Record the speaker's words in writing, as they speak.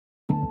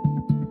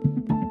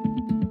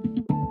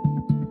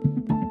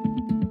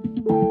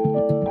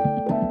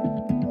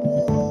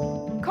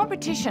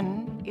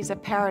Competition is a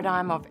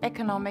paradigm of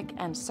economic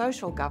and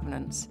social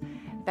governance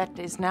that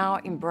is now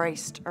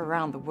embraced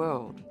around the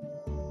world.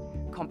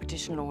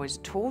 Competition law is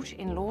taught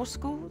in law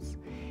schools,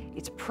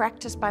 it's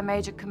practiced by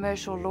major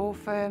commercial law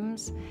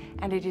firms,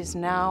 and it is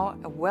now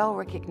a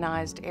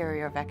well-recognized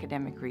area of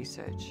academic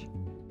research.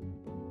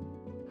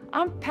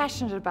 I'm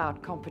passionate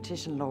about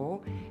competition law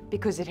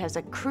because it has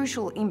a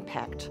crucial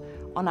impact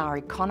on our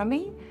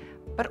economy,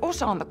 but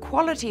also on the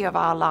quality of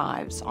our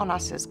lives, on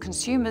us as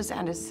consumers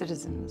and as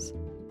citizens.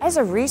 As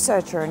a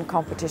researcher in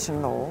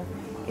competition law,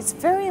 it's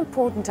very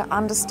important to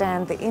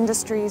understand the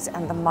industries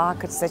and the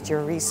markets that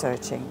you're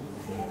researching.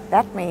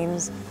 That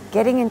means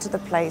getting into the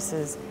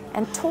places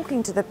and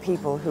talking to the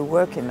people who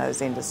work in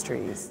those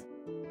industries.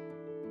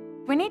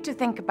 We need to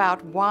think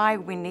about why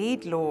we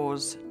need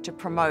laws to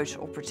promote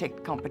or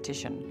protect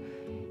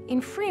competition. In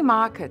free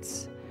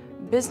markets,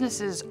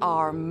 businesses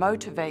are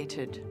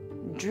motivated,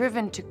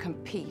 driven to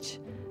compete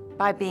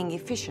by being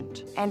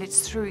efficient. And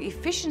it's through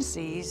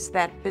efficiencies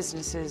that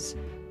businesses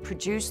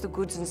produce the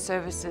goods and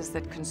services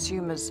that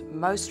consumers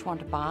most want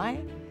to buy,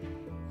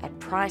 at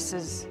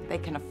prices they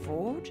can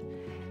afford,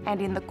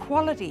 and in the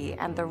quality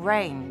and the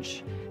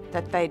range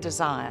that they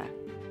desire.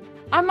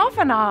 I'm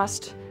often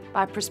asked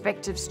by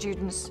prospective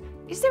students,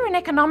 is there an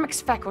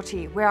economics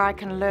faculty where I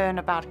can learn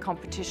about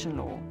competition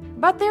law?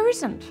 But there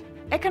isn't.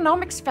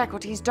 Economics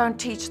faculties don't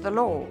teach the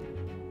law.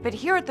 But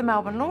here at the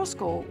Melbourne Law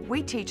School,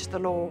 we teach the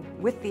law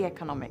with the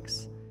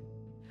economics.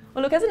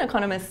 Well, look, as an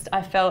economist,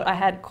 I felt I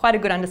had quite a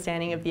good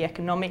understanding of the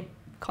economic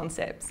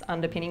concepts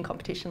underpinning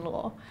competition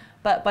law.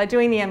 But by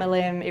doing the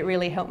MLM, it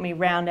really helped me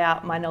round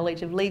out my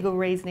knowledge of legal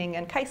reasoning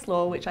and case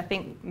law, which I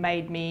think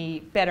made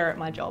me better at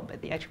my job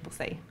at the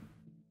ACCC.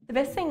 The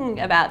best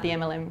thing about the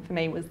MLM for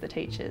me was the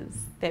teachers.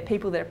 They're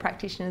people that are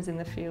practitioners in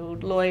the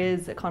field,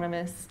 lawyers,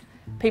 economists,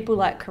 people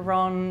like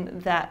Caron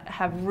that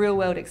have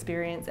real-world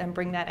experience and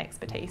bring that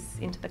expertise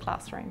into the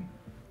classroom.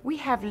 We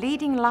have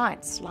leading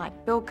lights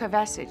like Bill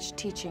Kovacic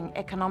teaching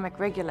economic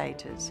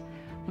regulators,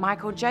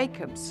 Michael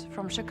Jacobs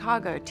from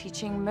Chicago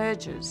teaching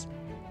mergers,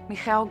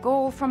 Michael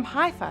Gall from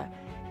Haifa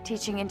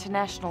teaching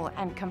international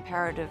and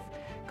comparative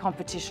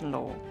competition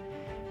law.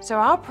 So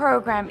our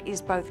program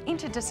is both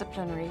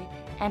interdisciplinary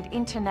and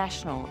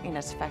international in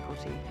its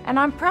faculty. And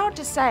I'm proud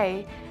to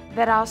say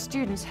that our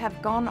students have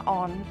gone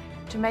on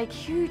to make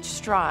huge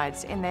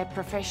strides in their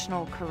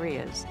professional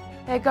careers.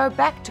 They go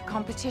back to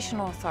competition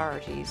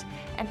authorities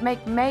and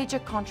make major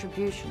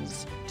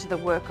contributions to the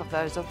work of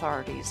those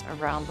authorities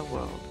around the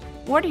world.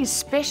 What is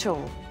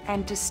special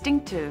and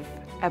distinctive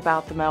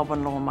about the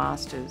Melbourne Law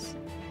Masters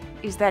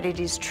is that it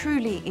is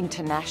truly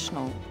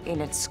international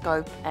in its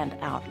scope and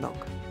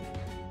outlook.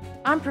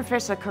 I'm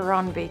Professor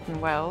Caron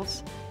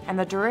Beaton-Wells and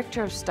the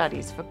Director of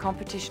Studies for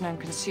Competition and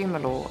Consumer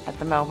Law at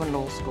the Melbourne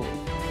Law School.